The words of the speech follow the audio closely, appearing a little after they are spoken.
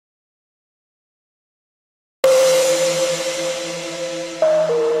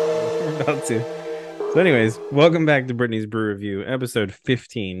about to. So, anyways, welcome back to Brittany's Brew Review, episode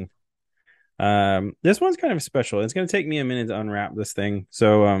 15. This one's kind of special. It's gonna take me a minute to unwrap this thing.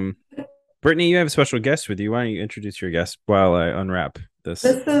 So, Brittany, you have a special guest with you. Why don't you introduce your guest while I unwrap this?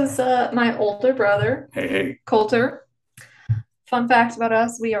 This is my older brother, Hey, Coulter. Fun fact about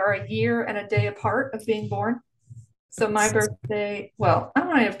us, we are a year and a day apart of being born. So my birthday, well, I don't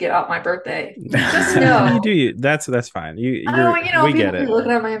want to get out my birthday. Just You know, do you. That's fine. I don't, We get people be it.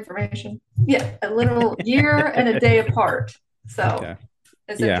 looking at my information. Yeah, a literal year and a day apart. So Okay.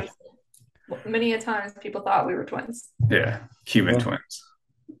 it's Yeah. interesting. Many a times people thought we were twins. yeah, human Well, twins.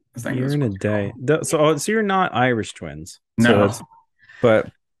 I think you're that's in a what you call day. So you're not Irish twins. them. So No. that's but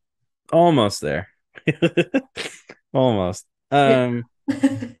almost there. Almost. Yeah.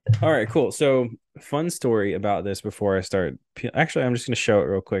 All right, cool. So, fun story about this before I start. Actually, I'm just going to show it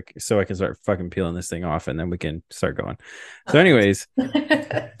real quick so I can start fucking peeling this thing off, and then we can start going. So, anyways,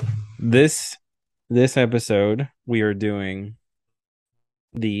 this this episode we are doing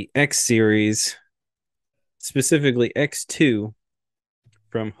the X series, specifically X2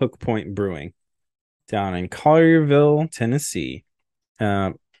 from Hook Point Brewing down in Collierville, Tennessee.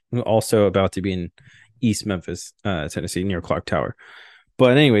 Also about to be in East Memphis, Tennessee, near Clock Tower.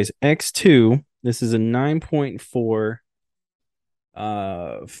 But anyways, X2, this is a 9.4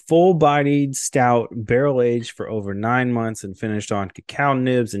 full-bodied stout, barrel aged for over 9 months and finished on cacao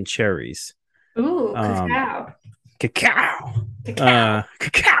nibs and cherries. Ooh, Um cacao. Cacao. Cacao.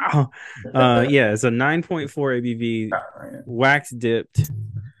 Cacao. Yeah, it's a 9.4 ABV, Right. wax dipped,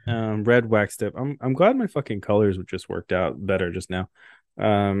 red wax dip. I'm glad my fucking colors just worked out better just now.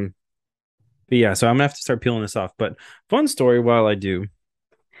 But yeah, so I'm gonna have to start peeling this off. But fun story while I do.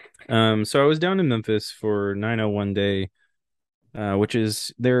 So I was down in Memphis for 901 Day, which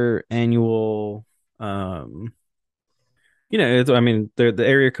is their annual. I mean, the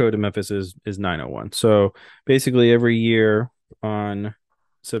area code of Memphis is 901. So basically, every year on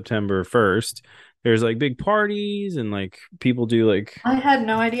September 1st, there's like big parties and like people do like, I had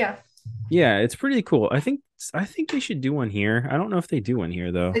no idea. yeah, it's pretty cool. I think they should do one here. I don't know if they do one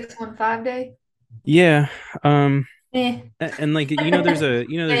here though. 615 day. Yeah. Um. Eh. And like there's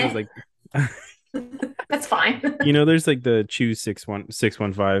Eh. like That's fine. there's like the choose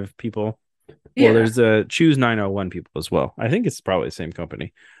 615 people. Well, Yeah. there's choose 901 people as well. I think it's probably the same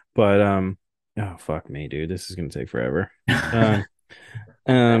company. But oh fuck me, dude. This is gonna take forever. Um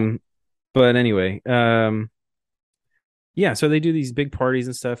um but anyway, yeah, so they do these big parties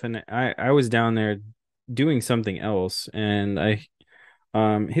and stuff, and I was down there doing something else, and I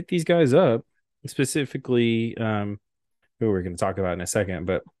hit these guys up, specifically who we're gonna talk about in a second,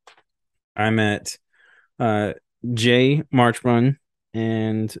 but I met uh Jay Marchman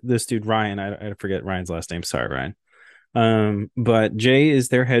and this dude Ryan. I forget Ryan's last name. Sorry, Ryan. But Jay is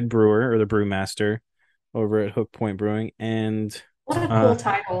their head brewer or the brewmaster over at Hook Point Brewing, and What a uh, cool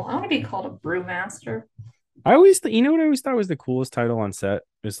title. I want to be called a brewmaster. you know what I always thought was the coolest title on set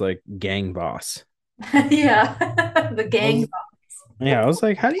was like gang boss. Yeah. The I gang was Yeah, I was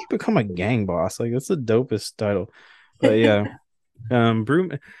like, how do you become a gang boss? Like that's the dopest title. But yeah, brew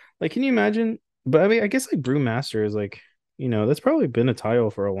like can you imagine? But I mean, I guess like brewmaster is like that's probably been a title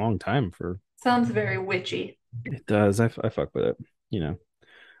for a long time for sounds very witchy. it does. I fuck with it, you know.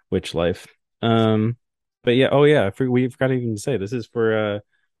 Witch life. Um, but yeah, oh yeah, we forgot to even say this is for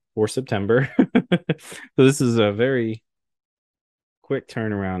September. So this is a very quick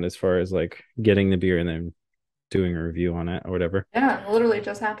turnaround as far as like getting the beer and then doing a review on it or whatever. Yeah, literally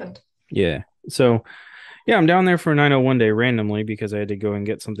just happened. Yeah. So yeah, I'm down there for 901 day randomly because I had to go and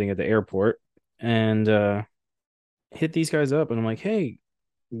get something at the airport and hit these guys up and I'm like, hey,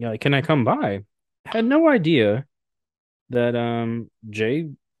 yeah, can I come by? Had no idea that Jay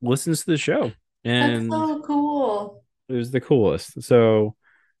listens to the show. That's And so cool. it was the coolest. So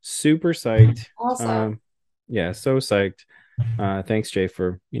super psyched. Awesome. Um, yeah, so psyched. Thanks, Jay,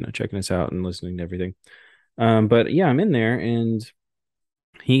 for checking us out and listening to everything. But yeah, I'm in there and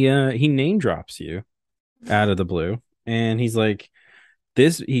he name drops you out of the blue, and he's like,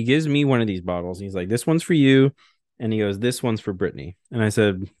 this. He gives me one of these bottles. And he's like, this one's for you, and he goes, this one's for Brittany. And I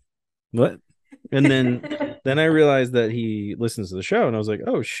said, what? And then I realized that he listens to the show, and I was like,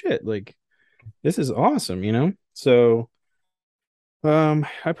 oh shit, like this is awesome, you know. So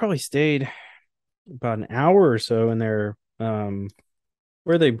I probably stayed about an hour or so in there,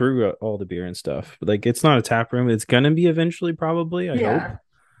 where they brew all the beer and stuff. But like, it's not a tap room. It's gonna be eventually, probably. I hope,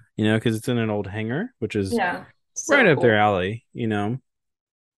 Yeah. because it's in an old hangar, which is Yeah. right So up their cool. alley.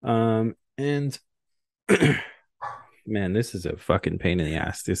 And man, this is a fucking pain in the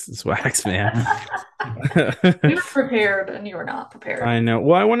ass. This is wax, man. We were prepared and you were not prepared. I know.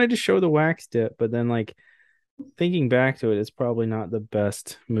 Well, I wanted to show the wax dip, but then like thinking back to it, it's probably not the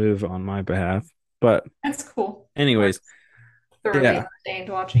best move on my behalf. But That's cool. anyways, Thoroughly yeah. entertained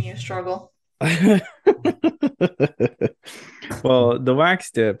watching you struggle. Well, the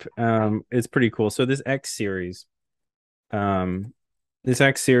wax dip is pretty cool. So um this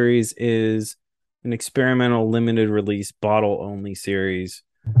X series is an experimental limited release bottle only series.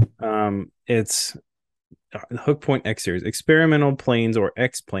 It's Hook Point X series. Experimental planes or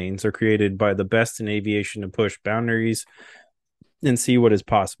X planes are created by the best in aviation to push boundaries and see what is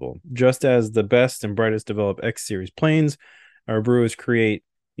possible. Just as the best and brightest develop X series planes, our brewers create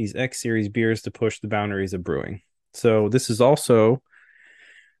these X series beers to push the boundaries of brewing. So this is also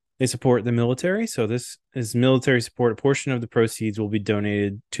they support the military. So this is military support. A portion of the proceeds will be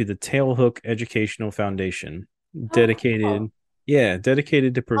donated to the Tailhook Educational Foundation, dedicated, cool.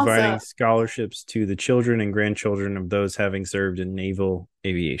 dedicated to providing Also, scholarships to the children and grandchildren of those having served in naval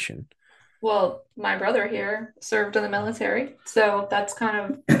aviation. well, my brother here served in the military, so that's kind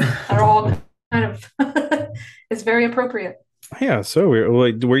of they're all kind of it's very appropriate. Yeah, so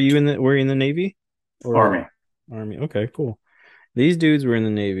were you in the Navy or Army. Army? Okay, cool. These dudes were in the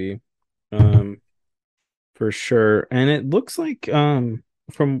Navy, um, for sure. And it looks like from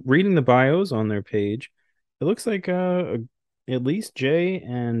reading the bios on their page, it looks like at least Jay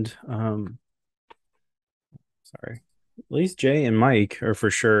and sorry, at least Jay and Mike are for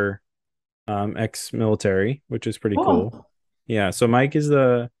sure ex-military, which is pretty cool. Cool. Yeah, so Mike is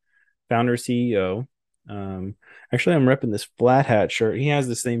the founder CEO. Um, Actually, I'm repping this flat hat shirt. He has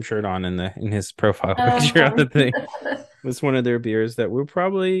the same shirt on in his profile picture on the thing. It's one of their beers that you'll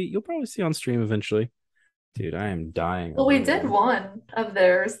probably see on stream eventually. Dude, I am dying Well, over we did here. one of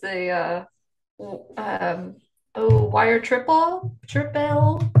theirs, the um wire triple.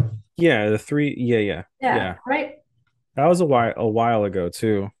 Yeah, the three. Yeah, Yeah. right. That was a while ago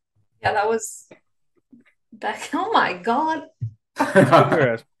too. Yeah, that was back. Oh my God.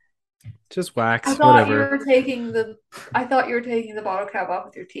 Cigarettes, just I wax, thought you whatever. were taking the I thought you were taking the bottle cap off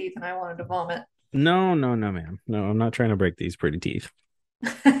with your teeth and I wanted to vomit. No, no, no, man. No, I'm not trying to break these pretty teeth.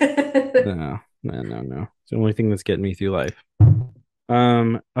 No, no, no, no. It's the only thing that's getting me through life.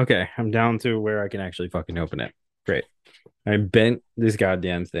 Okay, I'm down to where I can actually fucking open it. Great. I bent this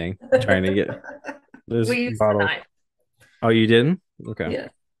goddamn thing trying to get this We used the bottle. knife. Oh, you didn't? Okay. Yeah.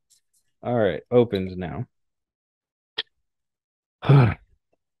 All right. Opened now.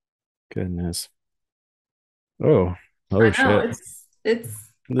 Goodness. Oh, I oh know. shit. It's This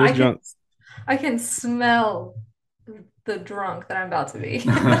I can junk. I can smell the drunk that I'm about to be.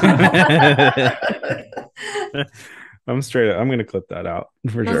 I'm straight up. I'm gonna clip that out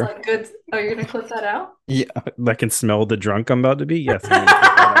for I was sure. like, good. Oh, you're gonna clip that out? Yeah, I can smell the drunk I'm about to be. Yes, I'm gonna clip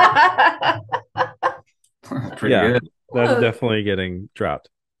that out. Pretty Yeah, good. that's Look, definitely getting dropped.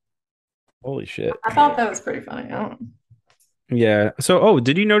 Holy shit. I thought that was pretty funny. Yeah. So, oh,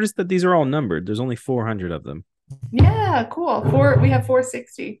 did you notice that these are all numbered? There's only 400 of them. Yeah, cool. We have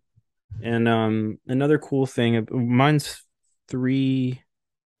 460. And another cool thing, mine's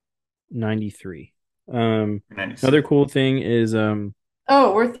 393. Another 96. cool thing is Oh,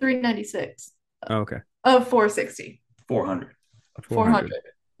 we're 396 okay, of 460. 400. 400. 400.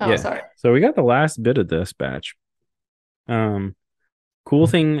 Oh, Yeah. sorry. So we got the last bit of this batch. Um, cool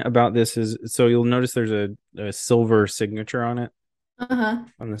thing about this is so you'll notice there's a silver signature on it Uh-huh.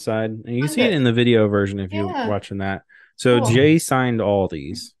 on the side. And you can Find see it it. in the video version if you're Yeah, watching that. So cool. Jay signed all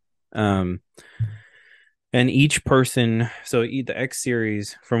these. Um, and each person, so the X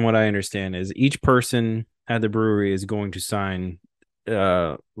series, from what I understand, is each person at the brewery is going to sign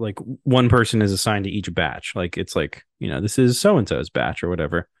like one person is assigned to each batch. Like it's like, this is so and so's batch or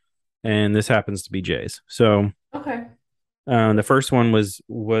whatever. And this happens to be Jay's. So Okay. the first one was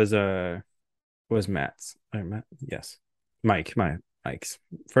Matt's. Matt, yes. Mike's.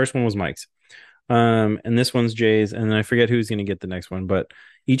 First one was Mike's. And this one's Jay's, and I forget who's gonna get the next one, but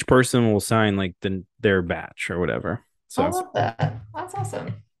each person will sign like their batch or whatever. I So, love that. That's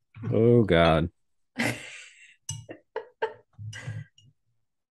awesome. oh God.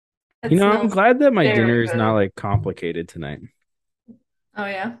 It I'm smells glad that my dinner very is not good. like complicated tonight. Oh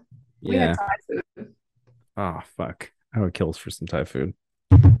yeah. We had Yeah. Thai food. Oh fuck. I would kill for some Thai food.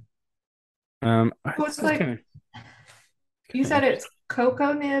 So This it's is like you said it's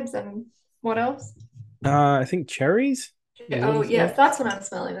cocoa nibs and what else? I think cherries is what Oh he yes, said. that's what I'm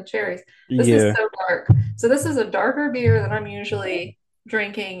smelling, the cherries. This is Yeah. so dark. So this is a darker beer than I'm usually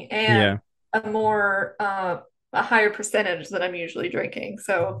drinking and Yeah. a more a higher percentage than I'm usually drinking.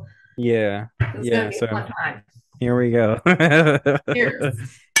 So Yeah. this is gonna Yeah. be a So fun time. Here we go. Cheers.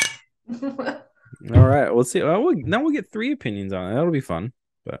 All right. We'll see. Now we'll get three opinions on it. That'll be fun.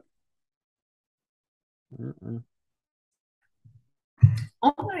 But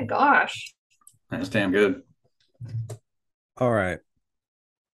Oh my gosh. That's damn good. all right.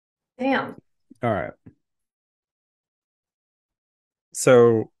 Damn. All right.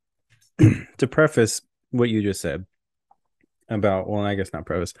 So to preface what you just said about, well, I guess not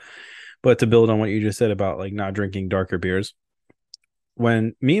preface, but to build on what you just said about like not drinking darker beers.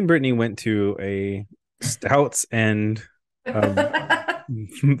 When me and Brittany went to a stouts and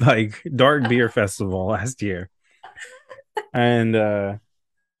like dark beer festival last year, and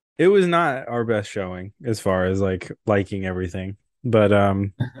it was not our best showing as far as like liking everything, but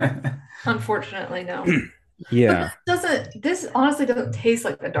Unfortunately, no. yeah, This honestly doesn't taste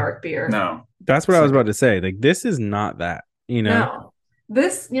like a dark beer. No. that's what I was about to say. Like this is not that, you know. No.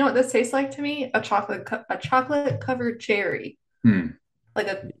 This, you know what this tastes like to me? A chocolate covered cherry. Hmm. Like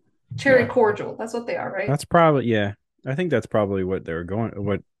a cherry Yeah. cordial. That's what they are, right? That's probably, yeah. I think that's probably what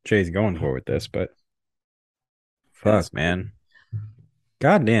Jay's going for with this, but fuck, man.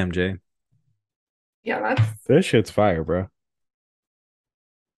 God damn, Jay. Yeah, This shit's fire, bro.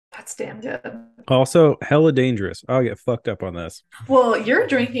 that's damn good. Also, hella dangerous. I'll get fucked up on this. Well, you're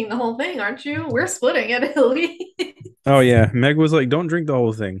drinking the whole thing, aren't you? We're splitting it at least. Oh yeah. Meg was like, don't drink the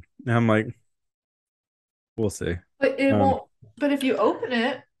whole thing. And I'm like, we'll see. But it won't. But if you open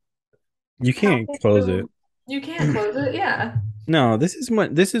it, You can't close it. You can't close it. Yeah. No, this is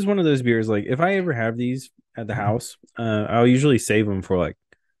one of those beers. Like if I ever have these at the house, I'll usually save them for like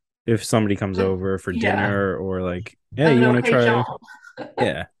if somebody comes over for Yeah. dinner or like, hey, Oh, you no, want to hey, try? John.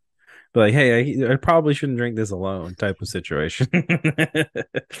 Yeah. But like, hey, I probably shouldn't drink this alone type of situation.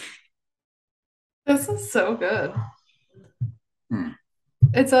 This is so good. Hmm.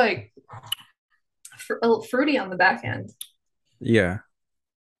 It's like a little fruity on the back end. Yeah.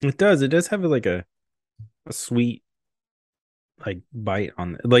 It does. It does have like a sweet like bite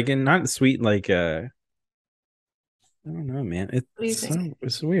on it. Like and not sweet like I don't know, man. What do you think?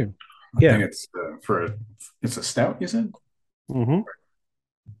 It's weird. I Yeah. think it's a stout, you said? Mm-hmm.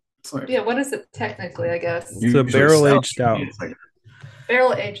 It's like Yeah, what is it technically, I guess? It's a barrel-aged stout. It's like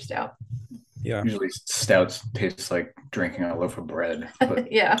Barrel aged stout. Yeah. usually stouts taste like drinking a loaf of bread,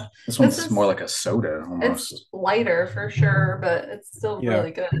 but Yeah. this one's This is- more like a soda almost. It's lighter for sure, but it's still Yeah.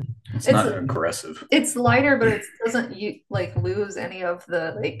 really good. It's it's not a- aggressive. It's lighter, but it doesn't like lose any of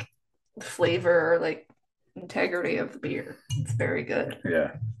the like flavor or like integrity of the beer. It's very good.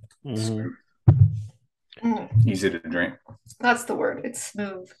 Yeah, Mhm. smooth, Mm, easy to drink. that's the word. It's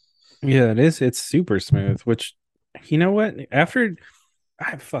smooth. Yeah, it is. It's super smooth, which you know what? After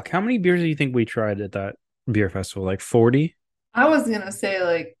fuck, how many beers do you think we tried at that beer festival? Like 40? I was gonna say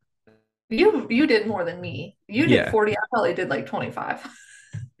like you did more than me. You did Yeah. 40. I probably did like 25.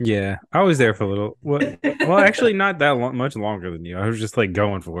 Yeah. I was there for a little. Well, actually not that much longer than you. I was just like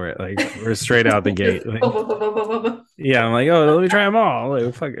going for it. Like we're straight out the gate. Like, yeah, I'm like, oh, let me try them all.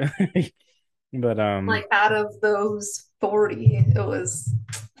 Like, fuck. But Like out of those 40, it was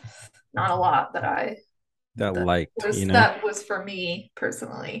not a lot that liked, you know. that was for me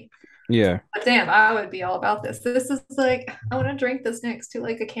personally. Yeah. But damn, I would be all about this. This is like I want to drink this next to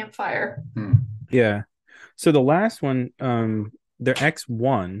like a campfire. Yeah. So the last one, their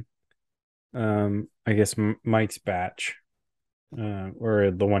X1, I guess Mike's batch,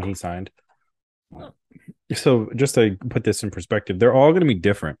 or the one he signed. So just to put this in perspective, they're all going to be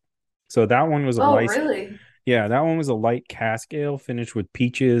different. So that one was a Oh, light, really? yeah, that one was a light cask ale finished with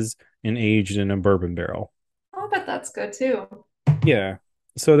peaches and aged in a bourbon barrel. I bet that's good too. Yeah.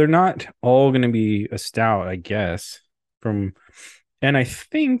 So they're not all going to be a stout, I guess. And I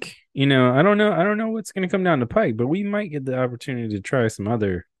think, I don't know what's going to come down the pike, but we might get the opportunity to try some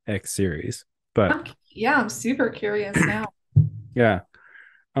other X series. But I'm super curious now. yeah.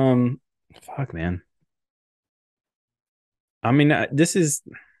 Fuck, man. I mean, this is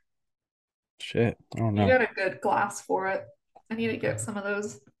shit. I don't You know. got a good glass for it. I need to get some of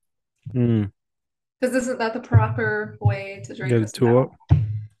those. Mm, Because isn't that the proper way to drink get a this tool up.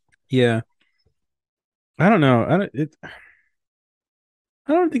 Yeah. I don't know.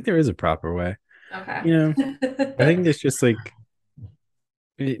 I don't think there is a proper way. Okay. I think it's just like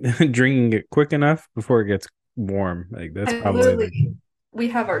drinking it quick enough before it gets warm. Like that's probably we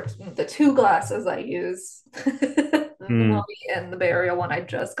have the two glasses I use. The Mommy and the burial one I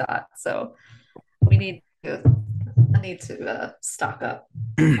just got. So I need to stock up.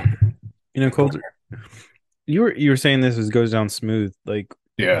 Colter, you were saying this goes down smooth. Like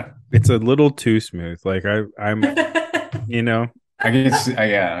Yeah. it's a little too smooth. Like I'm I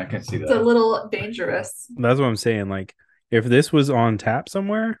can see It's a that. little dangerous. That's what I'm saying. Like, if this was on tap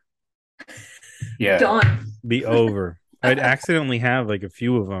somewhere, Yeah. Done. be over. I'd accidentally have like a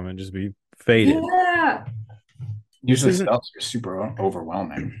few of them and just be faded. Yeah. This Usually isn't stouts are super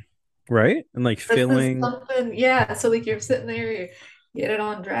overwhelming. right, and like This is filling. something, yeah. So like you're sitting there, you get it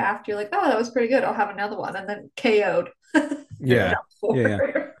on draft, you're like, oh, that was pretty good. I'll have another one, and then KO'd. You're Yeah, down yeah, yeah.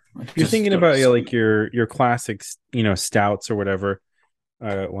 four. You're Just thinking go to about like sleep. your classics, stouts or whatever.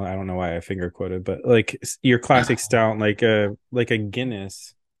 Well, I don't know why I finger quoted, but like your classic stout, like a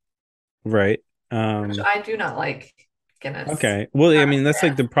Guinness, right? Which Um, I do not like Guinness. okay. Well, I Not mean, a that's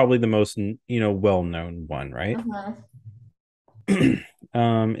like fan. the probably the most well-known one, right? Mhm.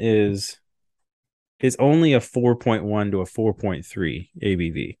 Is it's only a 4.1 to a 4.3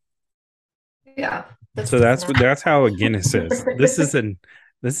 ABV. Yeah, So that's that's not. that's how a Guinness is. This is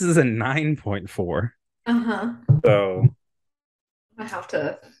a 9.4. Uh-huh. So I have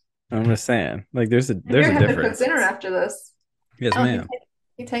to. I'm just saying, like there's a And there's you're a having to cook difference. dinner after this. Yes, Oh, ma'am.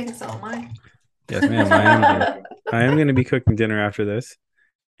 he taking some of mine. Yes, ma'am. I am gonna be cooking dinner after this,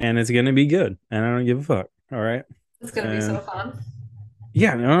 and it's gonna be good, and I don't give a fuck. All right. It's gonna be so And fun.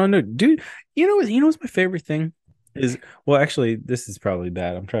 yeah, no, no, dude. What's my favorite thing is? Well, actually, this is probably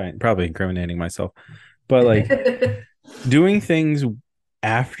bad. I'm trying probably incriminating myself, but like doing things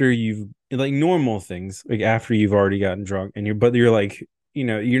after you've like normal things, like after you've already gotten drunk, and you're like,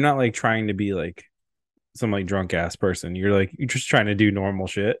 you're not like trying to be like some like drunk ass person. You're just trying to do normal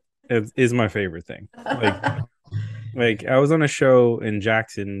shit. Is my favorite thing. Like I was on a show in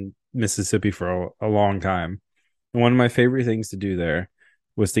Jackson, Mississippi for a long time. And one of my favorite things to do there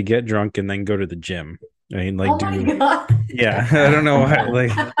was to get drunk and then go to the gym. I mean, like Oh my do God. yeah, I don't know why.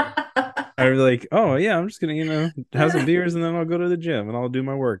 Like I was like, oh yeah, I'm just gonna, have some beers and then I'll go to the gym and I'll do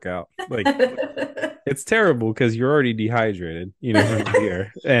my workout. Like it's terrible because you're already dehydrated, from the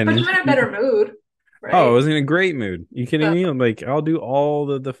beer. But And you're in a better mood, oh, I right? was in a great mood. You kidding So, me? I'm like, I'll do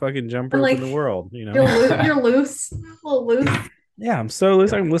all the fucking jump and rope in like the world, you're loose, a little loose. Yeah, I'm so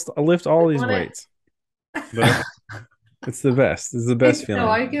loose. I'll lift all You these want it? weights. But it's the best. It's the best No, feeling.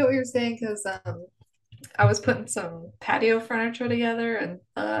 I get what you're saying because I was putting some patio furniture together and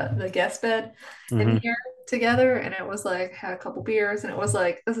the guest bed in Hmm. here together, and it was like had a couple beers, and it was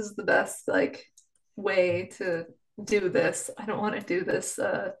like this is the best like way to do this. I don't want to do this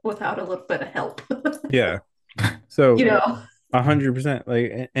without a little bit of help. Yeah. So You know. 100%.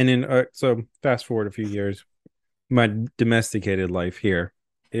 Like, and in so fast forward a few years, my domesticated life here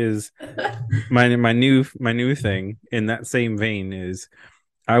is my new thing in that same vein is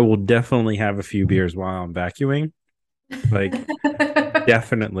I will definitely have a few beers while I'm vacuuming. Like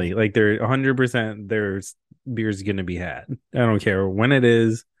definitely. Like there 100% there's beers gonna be had. I don't care when it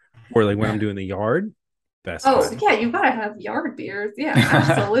is or like when I'm doing the yard. Best Oh, time. yeah, you gotta have yard beers. Yeah,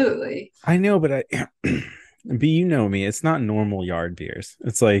 absolutely. I know, but but you know me, it's not normal yard beers.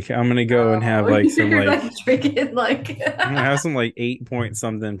 It's like I'm gonna go and have Oh, like some you're like like drinking like I'm gonna have some like 8 point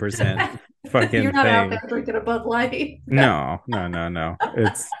something percent you're fucking not out there thing. drinking a Bud Light. No, no, no, no.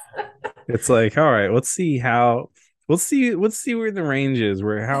 It's like, all right, let's see where the range is,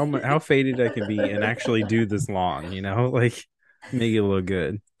 where how faded I can be and actually do this long, like make it look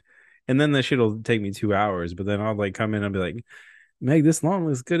good. And then the shit'll take me 2 hours, but then I'll like come in and be like, Meg, this long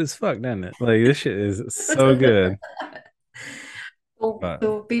looks good as fuck, doesn't it? Like this shit is so good. Well, But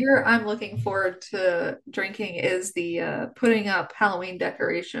the beer I'm looking forward to drinking is the putting up Halloween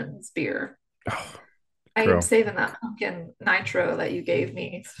decorations beer. oh, I am girl, saving that pumpkin nitro that you gave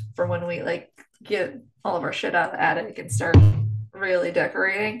me for when we like get all of our shit out of the attic and start really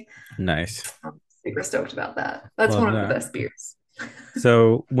decorating. nice. I'm super stoked about that. That's Love one of the that. best beers.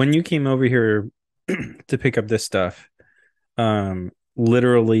 So when you came over here to pick up this stuff,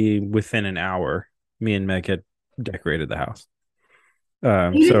 literally within an hour, me and Meg had decorated the house. You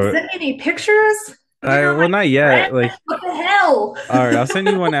didn't So send me any pictures? I You're well my not yet. friend. Like, What the hell? all right, I'll send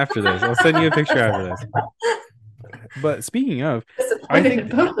you one after this. I'll send you a picture after this. But speaking of, I Disappointed in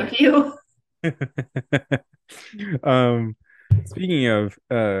think both of you. um speaking of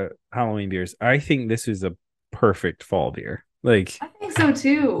Halloween beers, I think this is a perfect fall beer. Like, I think so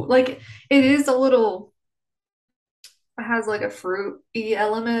too. Like it is a little it has like a fruity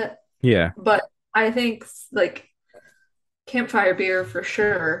element, yeah. but I think like campfire beer for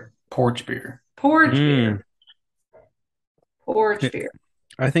sure. Porch beer. Porch Mm. beer. Porch beer.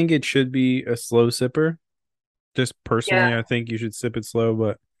 I think it should be a slow sipper. Just personally, Yeah. I think you should sip it slow,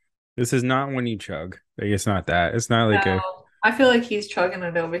 but this is not when you chug. Like it's not that. It's not like a No. I feel like he's chugging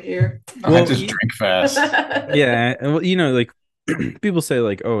it over here. I well, just drink fast. yeah, and well, like people say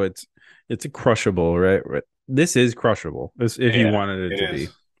like, oh, it's a crushable, right? this is crushable if you Yeah, wanted it it to is.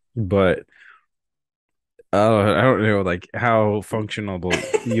 be, but I don't know like how functional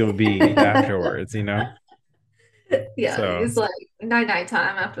you'll be afterwards, you know? Yeah, So it's like night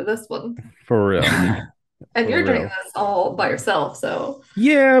time after this one. for real, And for you're drinking real. this all by yourself, so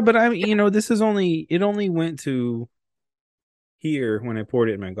Yeah, but I mean, this is only went to here when I poured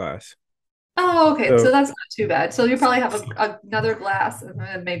it in my glass. oh, okay. So So that's not too bad. So you probably have another glass and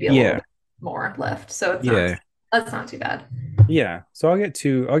then maybe a little yeah, bit more left. So it's not yeah, that's not too bad. yeah. So I'll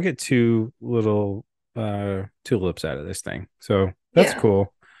get two little tulips out of this thing. So that's Yeah.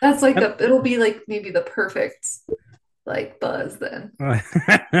 cool. That's like And it'll be like maybe the perfect like buzz then.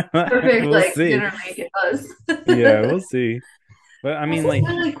 Perfect we'll like see. dinner making buzz. Yeah, we'll see. But I This mean, is like,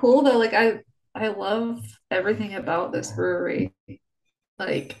 really cool though. Like I love everything about this brewery.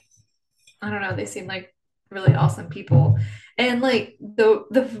 Like I don't know, they seem like really awesome people. And like the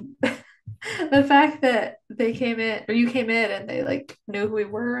the fact that they came in or you came in and they like knew who we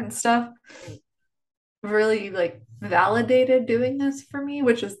were and stuff really like validated doing this for me,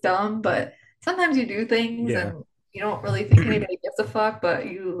 which is dumb, but sometimes you do things yeah. and you don't really think anybody gives a fuck, but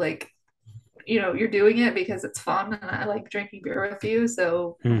you like you're doing it because it's fun and I like drinking beer with you,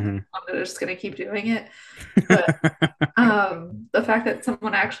 so Hmm. just gonna keep doing it. But the fact that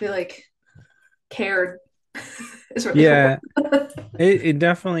someone actually like cared is really cool. Yeah, it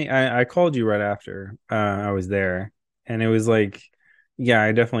definitely I called you right after I was there, and it was like, yeah,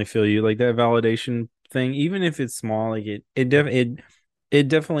 I definitely feel you like that validation thing, even if it's small, like it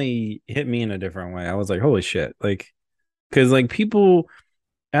definitely hit me in a different way. I was like, holy shit, like because like people,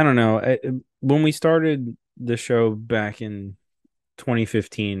 I don't know, when we started the show back in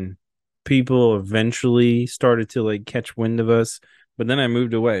 2015, people eventually started to like catch wind of us, but then I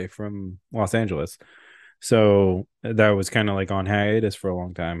moved away from Los Angeles. So that was kind of like on hiatus for a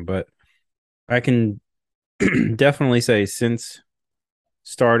long time, but I can definitely say since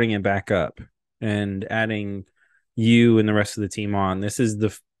starting it back up and adding you and the rest of the team on, this is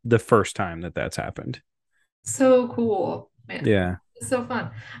the first time that that's happened. So cool, man. Yeah. It's so fun.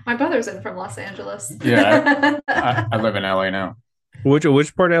 My brother's in from Los Angeles. Yeah, I live in LA now.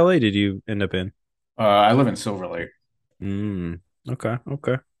 Which part of LA did you end up in? I live in Silver Lake. Mm, okay,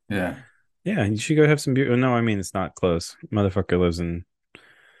 okay. Yeah. Yeah, you should go have some beer. No, I mean it's not close. Motherfucker lives in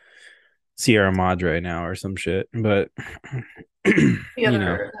Sierra Madre now or some shit, but The you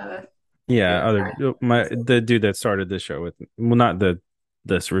know. other the Yeah, other other guy. the dude that started this show with, well, not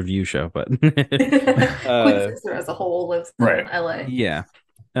this review show, but Queen uh Sister as a whole lives in Right. LA. yeah.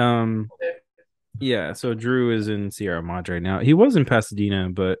 Um yeah, so Drew is in Sierra Madre now. He was in Pasadena,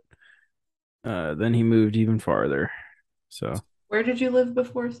 but then he moved even farther. So Where did you live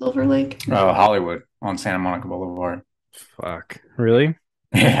before Silver Lake? Hollywood on Santa Monica Boulevard. fuck. Really?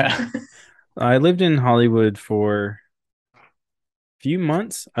 Yeah. I lived in Hollywood for a few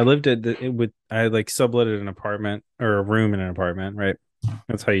months. I lived at the it would I like subletted an apartment or a room in an apartment, right?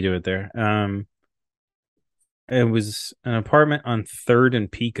 That's how you do it there. It was an apartment on Third and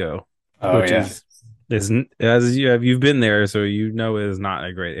Pico, Oh which yeah. is as you've been there, so you know it is not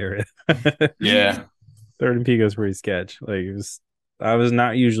a great area. Yeah. Third and Pico is pretty sketch. Like I was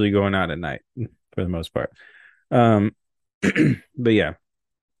not usually going out at night for the most part. Um, but yeah,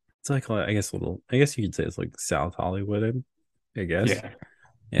 it's like I guess a little. I guess you could say it's like South Hollywood. I guess.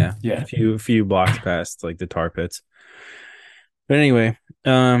 Yeah. Yeah, Yeah. few blocks past like the tar pits. But anyway,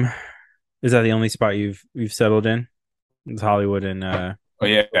 um, is that the only spot you've settled in? It's Hollywood and Oh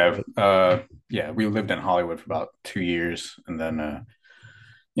yeah. Yeah. We lived in Hollywood for about 2 years, and then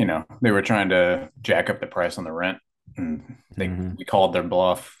they were trying to jack up the price on the rent, and mhm. we called their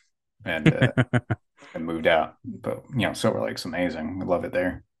bluff and and moved out. But Silver Lake's amazing. I love it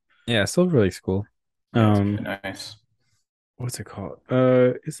there. Yeah, Silver Lake's cool. Yeah, it's Um, really nice. what's it called?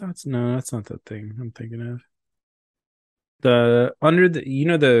 It's not no, that's not the thing I'm thinking of. The under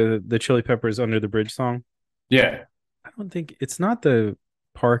the the Chili Peppers Under the Bridge song. Yeah. I don't think it's not the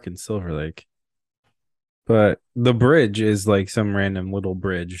park in Silver Lake, but the bridge is like some random little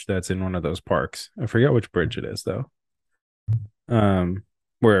bridge that's in one of those parks. I forget which bridge it is though. Um,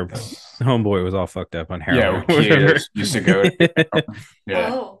 where Homeboy was all fucked up on Yeah, heroin where or whatever. kids used to go. Yeah,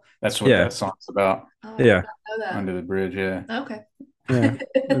 Oh, that's what Yeah, that song's about. oh, I did yeah, not know that. Under the bridge. Yeah. Okay. yeah.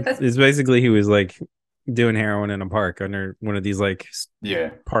 It's basically he was like doing heroin in a park under one of these like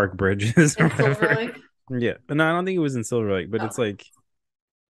Yeah. park bridges or In Silver whatever. Lake? Yeah, no, I don't think it was in Silver Lake, but it's Oh. like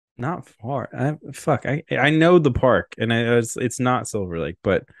not far. I know the park, and it's not Silver Lake,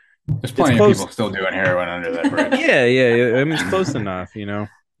 but There's it's plenty of close. people still doing heroin under that bridge. Yeah, yeah. I mean, it's close enough.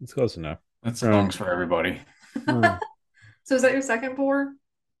 It's close enough. That Um, song's for everybody. um, So is that your second pour?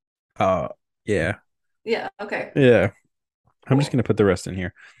 uh, yeah. Yeah, okay. Yeah. I'm just Cool. gonna put the rest in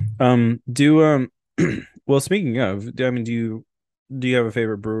here. Do well, speaking of, do you have a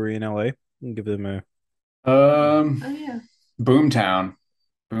favorite brewery in LA? Give them a Um, Oh yeah. Boomtown,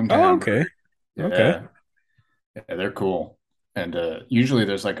 Oh, Boomtown okay. Brewery. Okay. Yeah, yeah, they're cool. And usually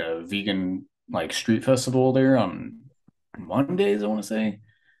there's like a vegan like street festival there on Mondays, I want to say.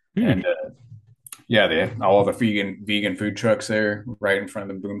 Hmm. And yeah, they have all the vegan food trucks there right in front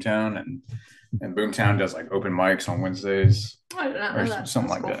of the Boomtown, and Boomtown does like open mics on Wednesdays I did not or know that. something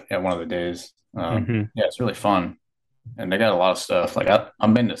That's like cool. that. Yeah, one of the days. Hmm. Yeah, it's really fun, and they got a lot of stuff. Like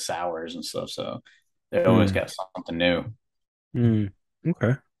I'm into sours and stuff, so they always Hmm. got something new. Hmm.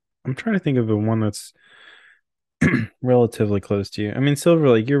 Okay. I'm trying to think of the one that's relatively close to you. I mean, Silver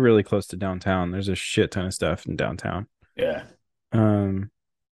Lake, you're really close to downtown. There's a shit ton of stuff in downtown. Yeah. Um,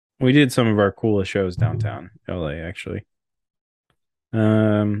 we did some of our coolest shows downtown LA, actually.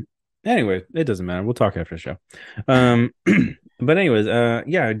 Um, anyway, it doesn't matter. We'll talk after the show. Um, but anyways,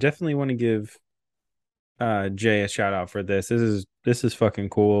 yeah, I definitely want to give Jay a shout out for this. This is fucking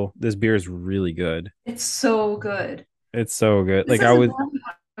cool. This beer is really good. It's so good. It's so good. This Like is one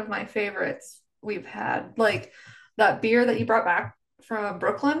of my favorites we've had. Like that beer that you brought back from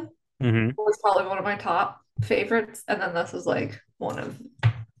Brooklyn Mhm. was probably one of my top favorites. And then this is like one of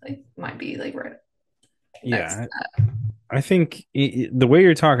like might be like right next to Yeah, that. I think the way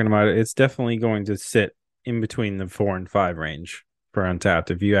you're talking about it, it's definitely going to sit in between the 4 and 5 range for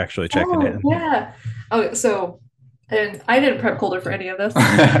Untapped if you actually check it Oh in. yeah. Oh, so and I didn't prep Colder for any of this.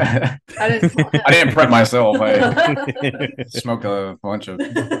 I I didn't tell didn't prep myself. I him. smoked a bunch of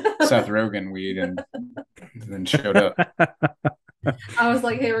Seth Rogen weed and then showed up. I was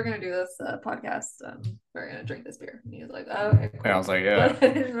like, "Hey, we're gonna do this podcast. We're gonna drink this beer." And he was like, "Oh, okay, And I cool." was like, yeah, But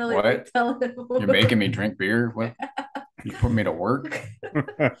I didn't really what? like tell him. You're making me drink beer? What? You put me to work?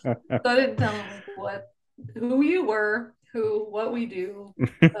 So I didn't tell him who you were, what we do,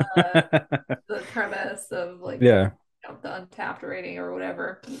 uh, the premise of like Yeah. the Untapped rating or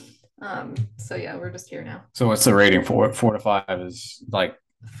whatever. So yeah, we're just here now. So what's the rating for it? 4 to 5 is like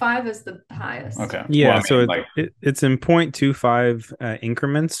 5 is the highest. okay. Well, Yeah, I so mean, like, it's in 0.25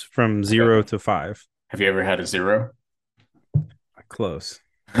 increments from 0 to 5. have you ever had a zero? Close.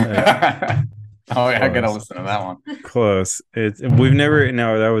 Oh yeah, I gotta Close. listen to that one. Close. We've never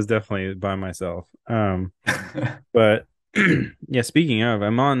no, that was definitely by myself. But yeah, speaking of,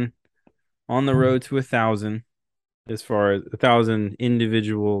 I'm on the road to 1,000 as far as 1,000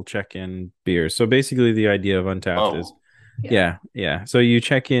 individual check-in beers. So basically the idea of Untapped is Oh, Yeah, yeah. So you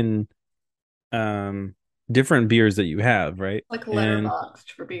check in um different beers that you have, right? like And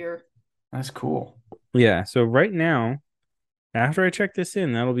letterboxed for beer. that's cool. yeah, so right now, after I check this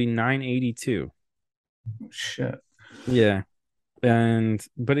in, that'll be 982. Shit. Yeah. And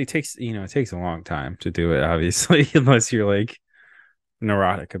but it takes a long time to do it, obviously, unless you're like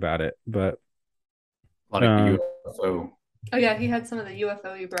neurotic about it. But A lot of um UFO. Oh yeah, he had some of the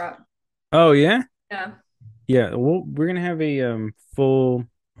UFO you brought. oh yeah. Yeah. Yeah, well, we're gonna have a full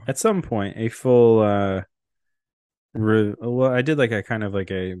at some point a full well, I did like a kind of like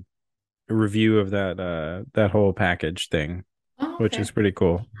a review of that whole package thing, Oh, which is okay. pretty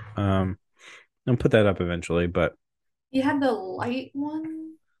cool. Um, I'll put that up eventually, but You had the light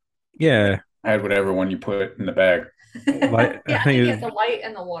one? yeah, I had whatever one you put in the bag. like I Yeah, I think think he had it's the light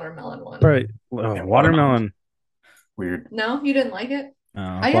and the watermelon one. right. Yeah, watermelon. Watermelon. Weird. No, you didn't like it?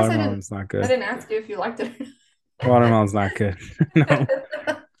 I guess Watermelon's not I good. didn't ask you if you liked it. Watermelon's not good. No.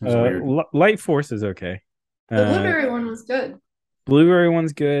 It was weird. Light Force is okay. The Uh, blueberry one was good. Blueberry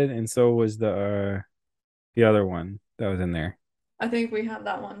one's good, and so was the other one that was in there, I think we have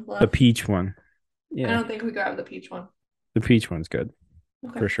that one the left. peach one. I Yeah, don't think we grabbed the peach one. the peach one's good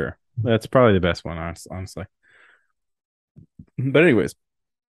Okay. for sure. That's probably the best one, honestly. But anyways,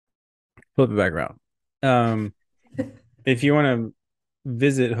 flip it back around. Um, if you want to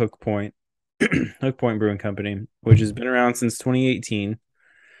visit Hook Point, Hook Point Brewing Company, which has been around since 2018.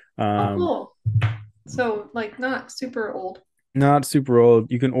 Oh, Um, cool. So, like, not super old. not super old.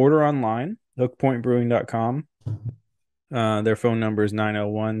 You can order online, hookpointbrewing.com. Their phone number is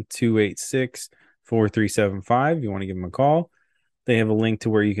 901-286-4375. You want to give them a call. They have a link to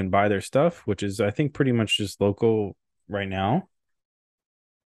where you can buy their stuff, which is I think pretty much just local right now.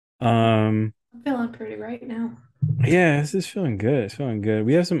 I'm feeling pretty right now. Yeah, this is feeling good. It's feeling good.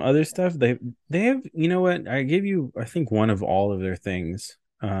 We have some other stuff. They have, you know what? I gave you I think one of all of their things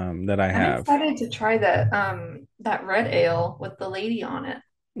that I I'm have. excited to try that red ale with the lady on it.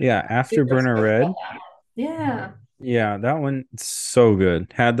 Yeah, Super Afterburner stoked about Red. that. Yeah. Yeah, that one so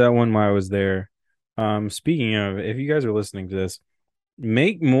good. Had that one while I was there. Speaking of, if you guys are listening to this,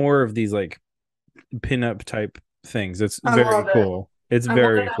 make more of these like pinup type things. It's I very love it. cool. It's I want to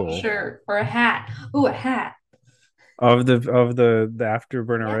very have a cool. shirt or a hat. Ooh, a hat. Of the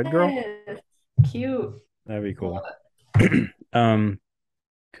Afterburner Red Girl. Yes. Cute. That'd be Love cool. um,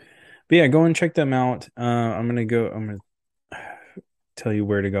 but yeah, go and check them out. I'm gonna tell you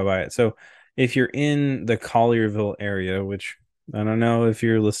where to go buy it. So if you're in the Collierville area, which I don't know if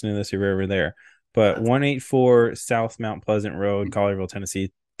you're listening to this, you're ever there, but it. 184 South Mount Pleasant Road, Collierville,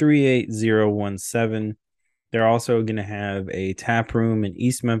 Tennessee, 38017. They're also going to have a tap room in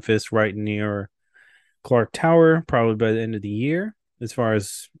East Memphis right near Clark Tower, probably by the end of the year, as far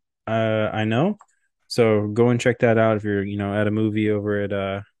as I know. So go and check that out if you're, at a movie over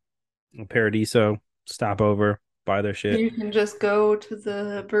at Paradiso. Stop over, buy their shit. You can just go to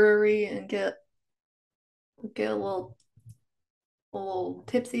the brewery and get a little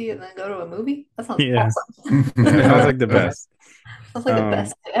tipsy and then go to a movie. That sounds Yeah, awesome. that sounds like the best. Sounds like the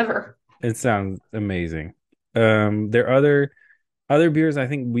best ever. It sounds amazing. There are other beers I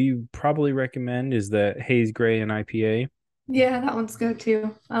think we probably recommend is the Haze Gray and IPA. Yeah, that one's good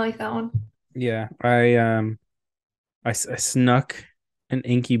too. I like that one. Yeah, I snuck an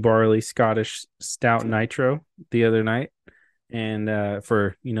Inky Barley Scottish Stout Nitro the other night, and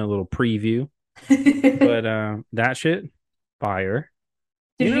for a little preview. But that shit, fire.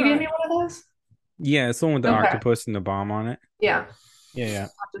 Did you give me one of those? Yeah, it's the one with the Okay. octopus and the bomb on it. Yeah. Yeah,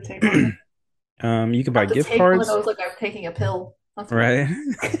 I'll have to take one. you can I buy have to gift take one of cards, those like I'm taking a pill. That's right?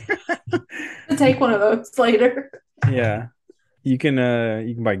 to take one of those later. Yeah, you can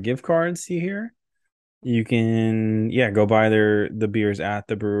buy gift cards. See here, you can go buy the beers at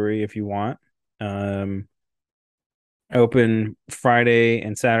the brewery if you want. Um, Open Friday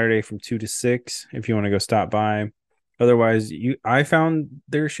and Saturday from 2 to 6 if you want to go stop by. Otherwise, I found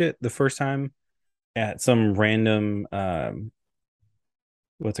their shit the first time at some random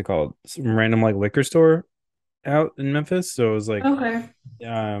what's it called? Some random like liquor store out in Memphis. So it was like Okay.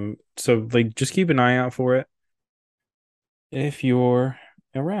 so like just keep an eye out for it if you're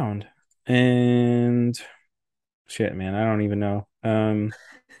around. And shit, man, I don't even know.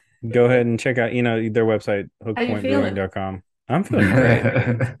 Go ahead and check out, their website, How you feeling? hookpointbrewing.com. I'm feeling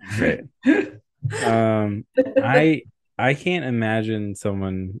great. Great. I I can't imagine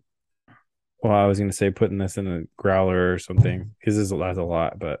someone. Well, I was gonna say putting this in a growler or something because that's a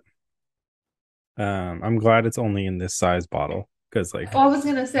lot, but I'm glad it's only in this size bottle because like, Well, I was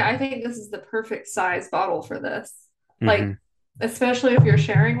gonna say, I think this is the perfect size bottle for this. Like, mhm. especially if you're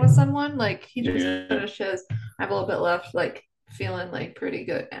sharing with someone, like he just Yeah. finishes. I have a little bit left, like feeling like pretty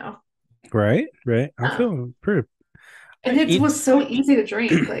good now. Right, I'm Um, feeling pretty. and it Eat- was so easy to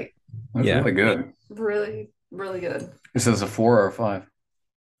drink, like That's Yeah. really good. really, really good. This is a 4 or a 5.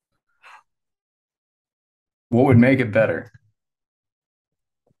 What would make it better?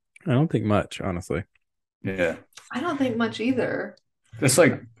 I don't think much, honestly. Yeah. I don't think much either. It's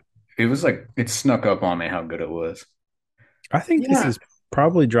like it snuck up on me how good it was. I think this Yeah. is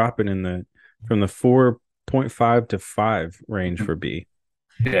probably dropping from the 4.5 to 5 range for B.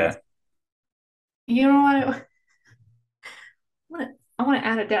 Yeah. You know what? I want to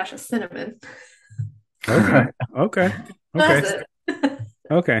add a dash of cinnamon. Okay. Okay. That's Okay. it.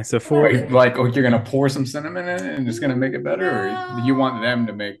 Okay. So four. Like, oh, you're gonna pour some cinnamon in it and just gonna make it better, or you want them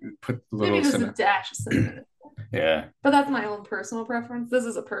to put a Maybe little just a cinnamon? dash of cinnamon. Yeah. But that's my own personal preference. This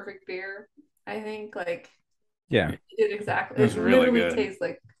is a perfect beer. I think like Yeah, it did exactly. It's It really literally good. tastes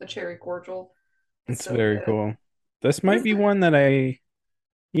like a cherry cordial. it's So very good. cool. This might be one that like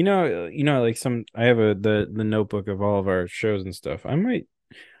I have the notebook of all of our shows and stuff. I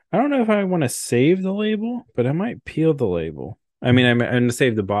don't know if I want to save the label, but I might peel the label. I mean, I'm going to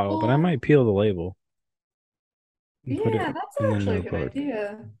save the bottle, but I might peel the label and put Yeah, it that's in the actually a good notebook.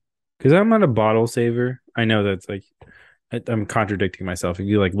 idea. Because I'm not a bottle saver. I know that's like I'm contradicting myself. If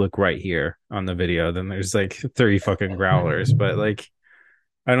you like look right here on the video, then there's like 30 fucking growlers, but like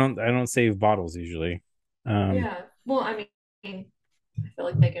I don't save bottles usually. Yeah. Well, I mean, I feel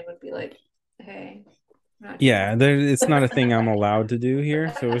like Megan would be like, "Hey, I'm not Yeah, doing it's not a thing I'm that." allowed to do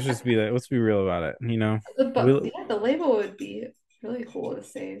here. So let's be real about it. Yeah, the label would be really cool to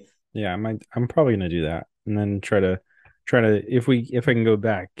save. Yeah, I'm probably gonna do that and then try to if I can go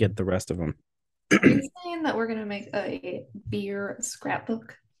back, get the rest of them. Are you saying that we're gonna make a beer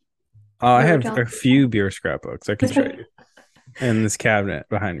scrapbook? I We were have telling a few beer scrapbooks I can show you in this cabinet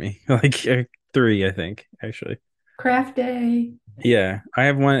behind me, like 3, I think, actually. Craft day. Yeah, I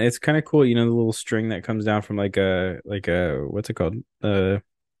have one. It's kind of cool, the little string that comes down from like a what's it called?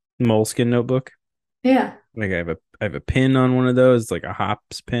 Moleskin notebook. Yeah. Like I have a pin on one of those, like a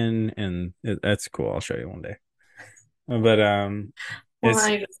hops pin, and that's cool. I'll show you one day. But Well, now It's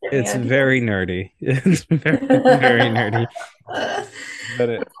you just gave me it's ideas. very nerdy. It's very nerdy. But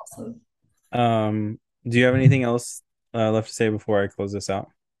it, That's awesome. do you have anything else left to say before I close this out?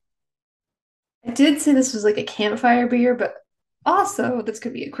 I did say this was like a campfire beer, but also this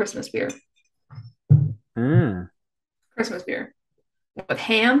could be a Christmas beer. Mm. Christmas beer with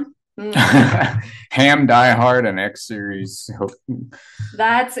ham. Mm, Ham Die Hard and X Series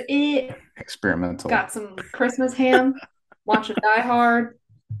that's it. experimental. Got some Christmas ham. Watching Die Hard.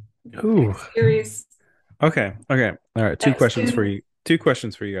 Ooh. Series. Okay. Okay. All right. Two X2. questions for you. Two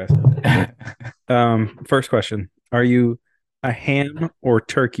questions for you guys. First question: are you a ham or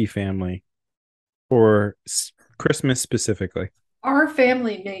turkey family, or Christmas specifically? Our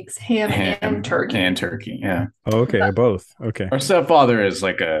family makes ham and turkey. And turkey, yeah. Oh, okay, both. Okay. Our stepfather is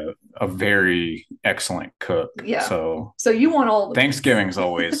like a very excellent cook. Yeah. So you want all the Thanksgiving's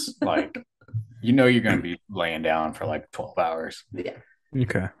always like, you're going to be laying down for like 12 hours. Yeah.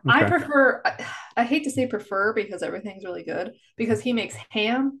 Okay. I prefer, I hate to say prefer because everything's really good, because he makes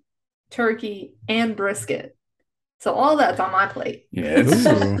ham, turkey, and brisket. So all that's on my plate. Yeah,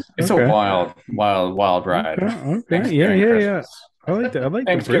 it's a wild ride. Okay. Yeah. I like that. I like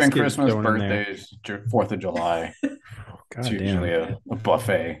Thanksgiving, the Christmas, birthdays, 4th of July. It's usually a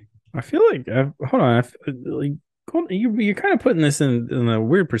buffet. I feel like hold on. I feel like you're kind of putting this in a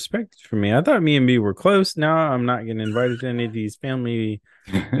weird perspective for me. I thought me and B were close. Now I'm not getting invited to any of these family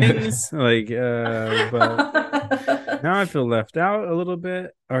things. But now I feel left out a little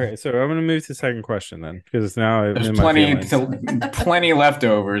bit. All right, so I'm gonna move to the second question then, because now there's plenty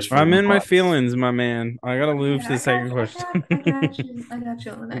leftovers. I'm in my feelings, my man. I gotta move to the second question. I got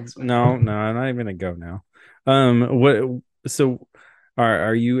you on the next one. No, I'm not even gonna go now. What? So,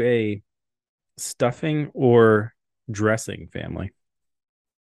 are you a stuffing or dressing family?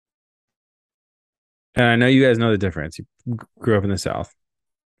 And I know you guys know the difference. You grew up in the South.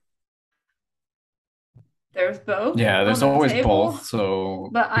 There's both. Yeah, there's always both. So,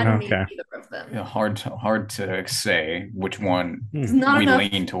 but I don't need either of them. Yeah, hard to say which one we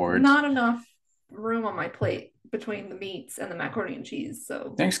lean towards. Not enough room on my plate between the meats and the macaroni and cheese.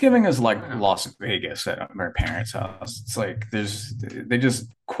 So Thanksgiving is like Las Vegas at my parents' house. It's like they just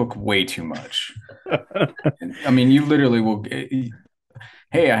cook way too much. I mean, you literally will.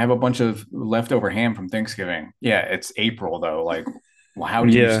 Hey, I have a bunch of leftover ham from Thanksgiving. Yeah, it's April though. Like, well, how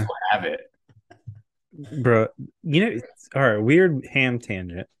do you still have it? Bro, all right, weird ham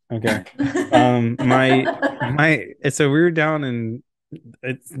tangent. Okay. So we were down in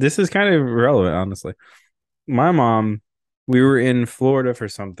this is kind of relevant, honestly. My mom, we were in Florida for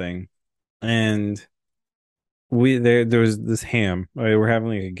something, and there was this ham. We're having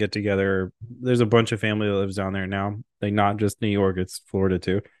like a get together. There's a bunch of family that lives down there now. Like not just New York, it's Florida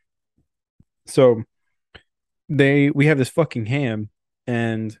too. So we have this fucking ham,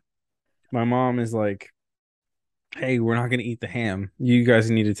 and my mom is like, hey, we're not gonna eat the ham. You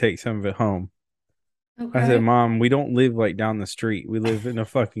guys need to take some of it home. Okay. I said, Mom, we don't live like down the street. We live in a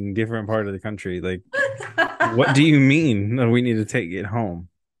fucking different part of the country. Like, what do you mean that we need to take it home?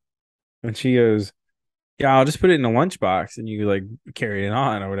 And she goes, yeah, I'll just put it in a lunchbox and you like carry it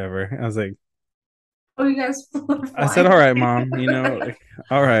on or whatever. I was like, oh, you guys. I said, all right, Mom,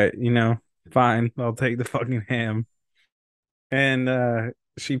 all right, fine. I'll take the fucking ham. And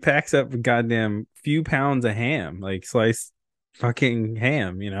she packs up a goddamn few pounds of ham, like sliced fucking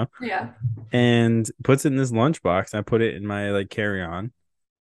ham, Yeah. And puts it in this lunchbox. I put it in my like carry-on.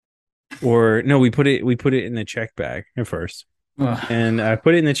 Or no, we put it in the check bag at first. And I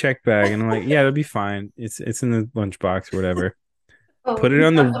put it in the check bag and I'm like, yeah, it'll be fine. It's in the lunchbox or whatever. Put it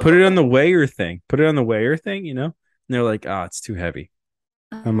on the weigher thing. Put it on the weigher thing, And they're like, oh, it's too heavy.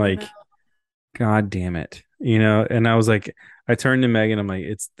 I'm like, God damn it. And I was like, I turned to Megan, I'm like,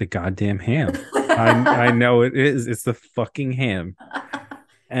 it's the goddamn ham. I know it is. It's the fucking ham.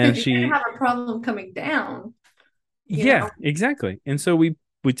 And she have a problem coming down. Yeah, exactly. And so we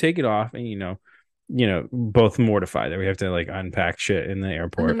take it off and both mortified that we have to like unpack shit in the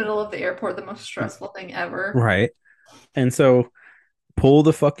airport. In the middle of the airport, the most stressful thing ever. Right. And so pull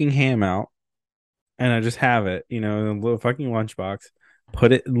the fucking ham out and I just have it, in a little fucking lunchbox.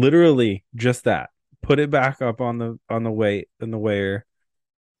 Put it literally just that. Put it back up on the weight and the weigher.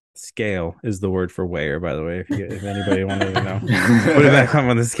 Scale is the word for weigher, by the way, if anybody wanted to know. Put it back up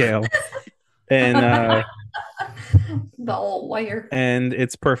on the scale. And the old weigher. And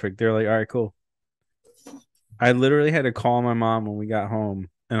it's perfect. They're like, all right, cool. I literally had to call my mom when we got home.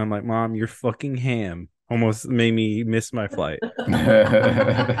 And I'm like, Mom, your fucking ham almost made me miss my flight.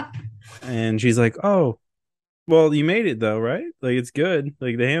 And she's like, oh, well, you made it though, right? Like, it's good.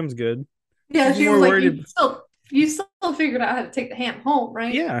 Like, the ham's good. Yeah, she was like, you still You still figured out how to take the ham home,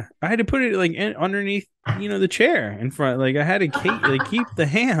 right? Yeah, I had to put it like underneath, the chair in front. Like I had to keep the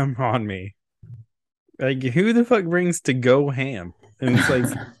ham on me. Like who the fuck brings to go ham? And it's like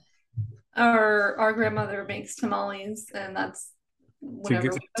Our grandmother makes tamales, and that's to go,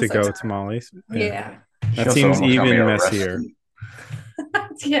 whenever we to visit go her. tamales. Yeah, Yeah. She that also seems almost got me even messier. arrested.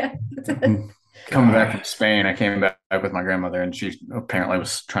 Yeah. Coming back God. from Spain, I came back with my grandmother, and she apparently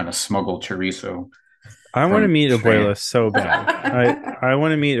was trying to smuggle chorizo I want to from meet Spain. Abuela so bad. I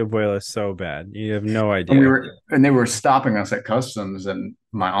want to meet Abuela so bad. You have no And idea. they were stopping us at customs, and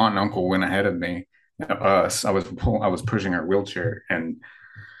my aunt and uncle went ahead of me. Us, I was pushing her wheelchair, and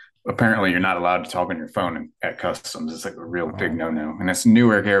apparently you're not allowed to talk on your phone at customs. It's like a real big Oh, no-no, and it's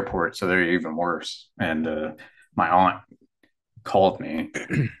Newark Airport, so they're even worse. And my aunt called me,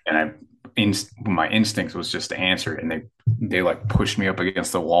 and my instinct was just to answer it, and they like pushed me up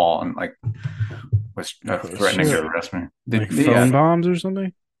against the wall and like was oh threatening to shit! arrest me. Like Yeah, phone bombs or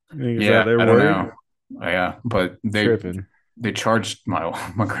something? Is that yeah, their I don't word? know. Yeah, but Tripping. they charged my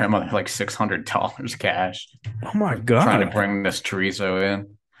grandmother like $600 cash Oh my for trying to god. bring this chorizo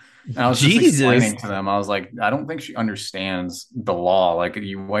in. And I was just Jesus. explaining to them. I was like, I don't think she understands the law. Like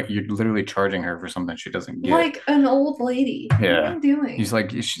you're literally charging her for something she doesn't get. Like an old lady. What are Yeah, you doing? he's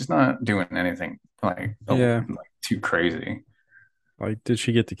like, she's not doing anything like, Yeah. like too crazy. Like, did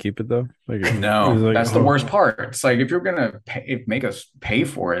she get to keep it though? Like, it was No, like, that's the oh, worst part. It's like if you're gonna make us pay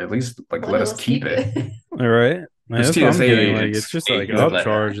for it, at least like let us Let's keep keep it. it. all right. Like, There's that's what I'm TSA getting. Like, it's agents. just like Yeah.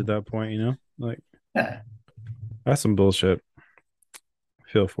 upcharge at that point, Like, Yeah. that's some bullshit.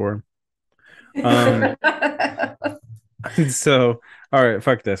 Feel for him. Um, so, all right,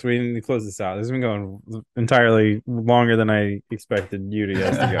 fuck this. We need to close this out. This has been going entirely longer than I expected you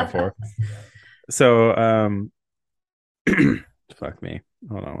guys to go for. So, fuck me.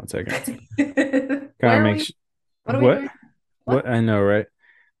 Hold on one second. Why Gotta are make we? What are we what? doing? What? What? I know, right?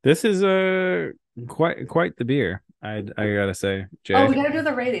 This is quite the beer. I gotta say, Oh, Jay. we gotta do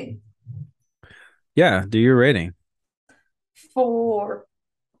the rating. Yeah, do your rating. 4,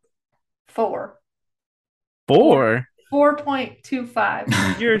 4, 4, 4.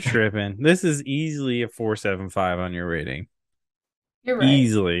 4.25. You're tripping. This is easily a 4.75 on your rating. You're right.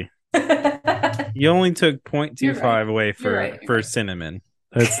 Easily. You only took You're 0.25 right. away You're right. You're for right. cinnamon.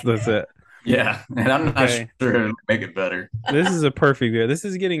 That's it. Yeah, and I'm not Okay. sure to make it better. This is a perfect beer. This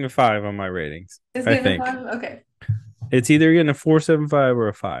is getting a 5 on my ratings. Is I getting a think 5? Okay. it's either getting a 4.75 or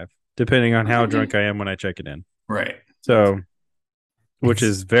a 5, depending on how Okay. drunk I am when I check it in. Right. So, which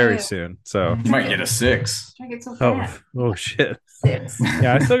is very soon. So, You might get a 6. Try to get so oh, fast. oh shit. 6.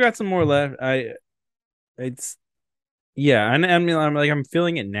 Yeah, I still got some more left. It's yeah, and I mean, I'm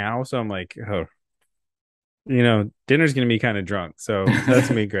feeling it now, so I'm like, oh, dinner's gonna be kind of drunk, so that's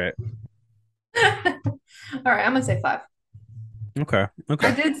gonna be great. All right, I'm gonna say 5. Okay,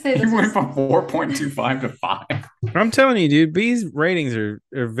 I did say this You went was from 4.25 to 5. I'm telling you, dude, B's ratings are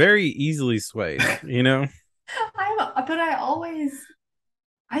very easily swayed. but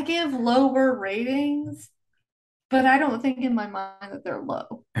I give lower ratings, but I don't think in my mind that they're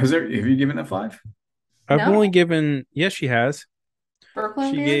low. Have you given it 5? I've No? only given yes, she has.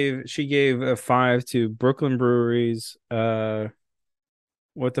 Brooklyn beer? She gave a 5 to Brooklyn Breweries.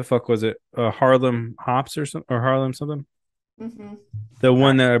 What the fuck was it? Harlem Hops or Harlem something? Mm-hmm. The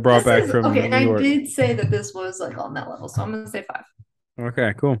one that I brought back from okay, and New I York. did say that this was like on that level, so I'm gonna say 5.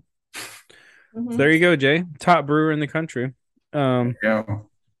 Okay, cool. Mm-hmm. So there you go, Jay. Top brewer in the country. Yeah.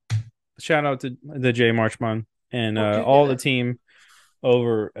 Shout out to the Jay Marchman and What'd you all give the it? team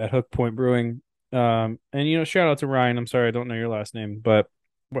over at Hook Point Brewing. And shout out to Ryan. I'm sorry I don't know your last name, but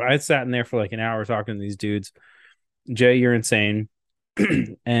I sat in there for like an hour talking to these dudes. Jay, you're insane,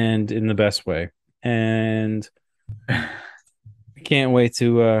 and in the best way. And I can't wait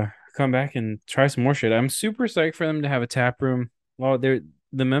to come back and try some more shit. I'm super psyched for them to have a tap room. Well, the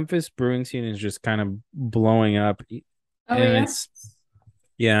Memphis brewing scene is just kind of blowing up, Oh and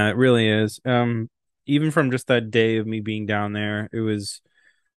yeah? it really is. Even from just that day of me being down there, it was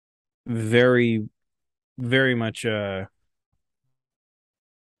very, very much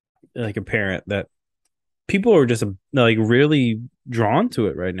like apparent that people are just like really drawn to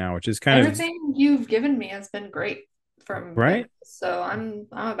it right now, which is kind of Everything you've given me has been great from right. Memphis, so I'm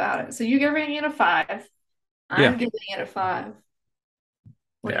about it. So you're giving it a 5. Yeah. I'm giving it a 5.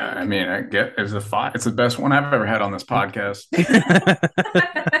 What Yeah, do I you mean, I get it's a 5. It's the best one I've ever had on this podcast.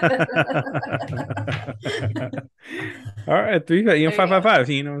 All right, 3, There you 5, go. 5.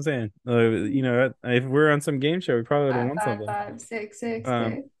 You know what I'm saying? If we're on some game show, we probably would have 5, won 5, something. 5, 6, 6,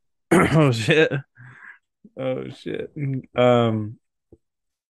 Um, 6. oh shit, oh shit.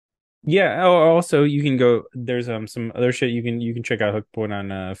 Yeah. Oh, also you can go. There's some other shit you can check out Hook Point on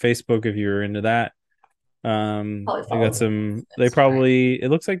Facebook if you're into that. Probably They got follow them some. on They Instagram. probably. It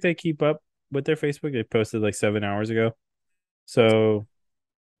looks like they keep up with their Facebook. They posted like 7 hours ago, so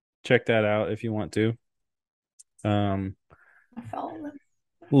check that out if you want to. Um, I follow them.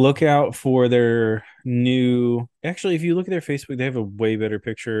 look out for their new. Actually, if you look at their Facebook, they have a way better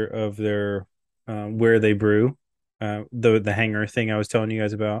picture of their where they brew. The hanger thing I was telling you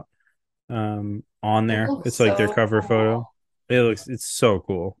guys about on It there. looks It's like their so cover photo. cool. It's so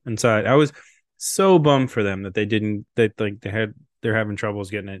cool inside. I was so bummed for them that they didn't that like they're having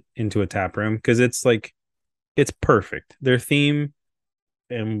troubles getting it into a tap room because it's like it's perfect. Their theme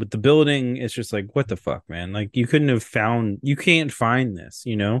and with the building, it's just like what the fuck, man. Like you can't find this,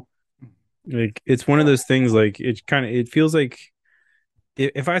 you know? Like it's one It of those looks things cool. like it feels like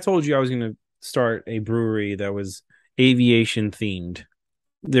if I told you I was gonna start a brewery that was aviation themed,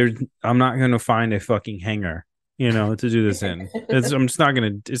 there I'm not gonna find a fucking hangar, to do this in. It's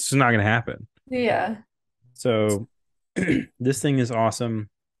just not gonna happen. Yeah. So this thing is awesome.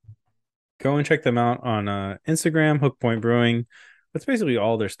 Go and check them out on Instagram, Hook Point Brewing. That's basically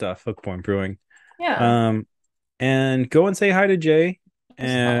all their stuff, Hook Point Brewing. Yeah. Um, and go and say hi to Jay. Just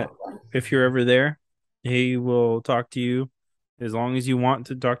And follow them. if you're ever there, he will talk to you as long as you want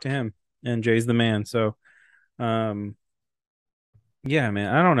to talk to him. And Jay's the man. So, um, yeah,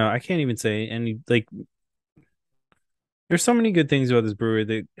 man. I don't know. I can't even say any like. There's so many good things about this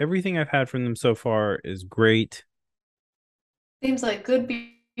brewery. Everything I've had from them so far is great. Seems like good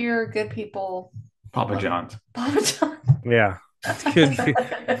beer, good people. Papa John's. Papa John. Yeah, it's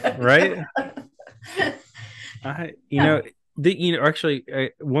good, right? I, you Yeah. know, actually,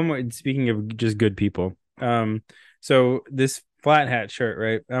 one more. Speaking of just good people, so this flat hat shirt,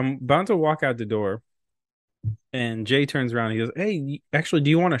 right? I'm about to walk out the door, and Jay turns around. And he goes, "Hey, actually, do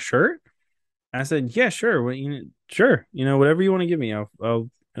you want a shirt?" I said, "Yeah, sure. Well, sure. Whatever you want to give me, I'll.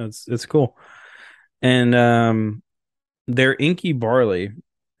 It's cool." And their inky barley,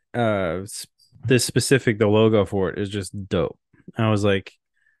 this specific the logo for it is just dope. I was like,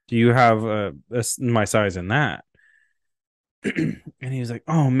 "Do you have my size in that?" And he was like,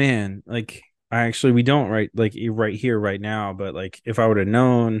 "Oh man, like we don't right here right now, but like if I would have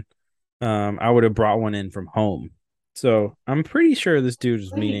known, I would have brought one in from home." So I'm pretty sure this dude was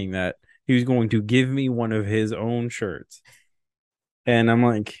Sweet. meaning that he was going to give me one of his own shirts, and I'm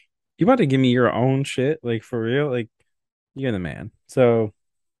like, "You about to give me your own shit, like for real? Like you're the man." So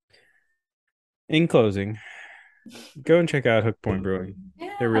in closing, go and check out Hook Point Brewing.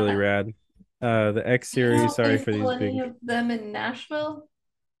 They're really Yeah. rad. The X Do you know series. if they Sorry for sell these any big. of them in Nashville?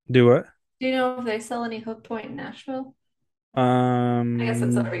 Do what? Do you know if they sell any Hook Point in Nashville? I guess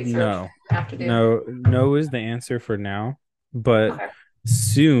it's a research No, I have to do. no is the answer for now, but Okay.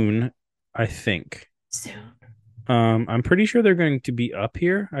 soon, I think. Soon. I'm pretty sure they're going to be up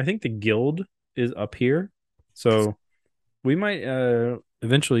here. I think the guild is up here, so we might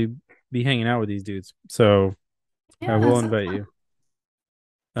eventually be hanging out with these dudes. So I Yeah, will that's so invite fun.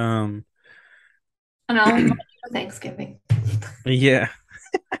 you. Um, And I'll invite you for Thanksgiving. yeah.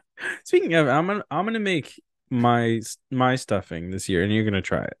 Speaking of, I'm gonna make my stuffing this year, and you're gonna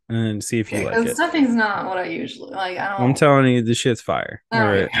try it and see if you like Because it. stuffing's not what I usually like. I'm telling you, this shit's fire. I All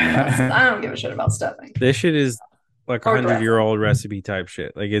don't give right. a shit about I don't give a shit about stuffing This shit is like a or 100-year dressing. old recipe type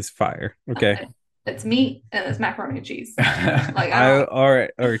shit. Like it's fire. Okay. Okay. It's meat and it's macaroni and cheese. Like I I don't. all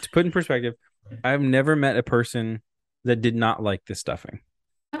right. To put in perspective, I've never met a person that did not like the stuffing.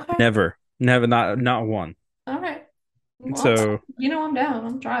 Okay. Never. Never, not one. All right. Well, So I'm down.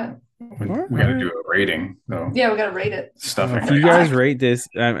 I'm trying. We, all we got to do right. a rating though. Yeah, we gotta rate it. Stuffing If right you now. guys rate this,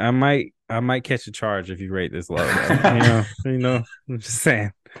 I might catch a charge if you rate this low though. I'm just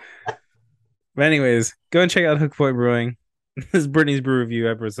saying. But anyways, go and check out Hook Point Brewing. This is Brittany's Brew Review,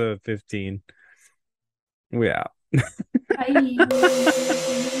 episode 15. We out. Bye.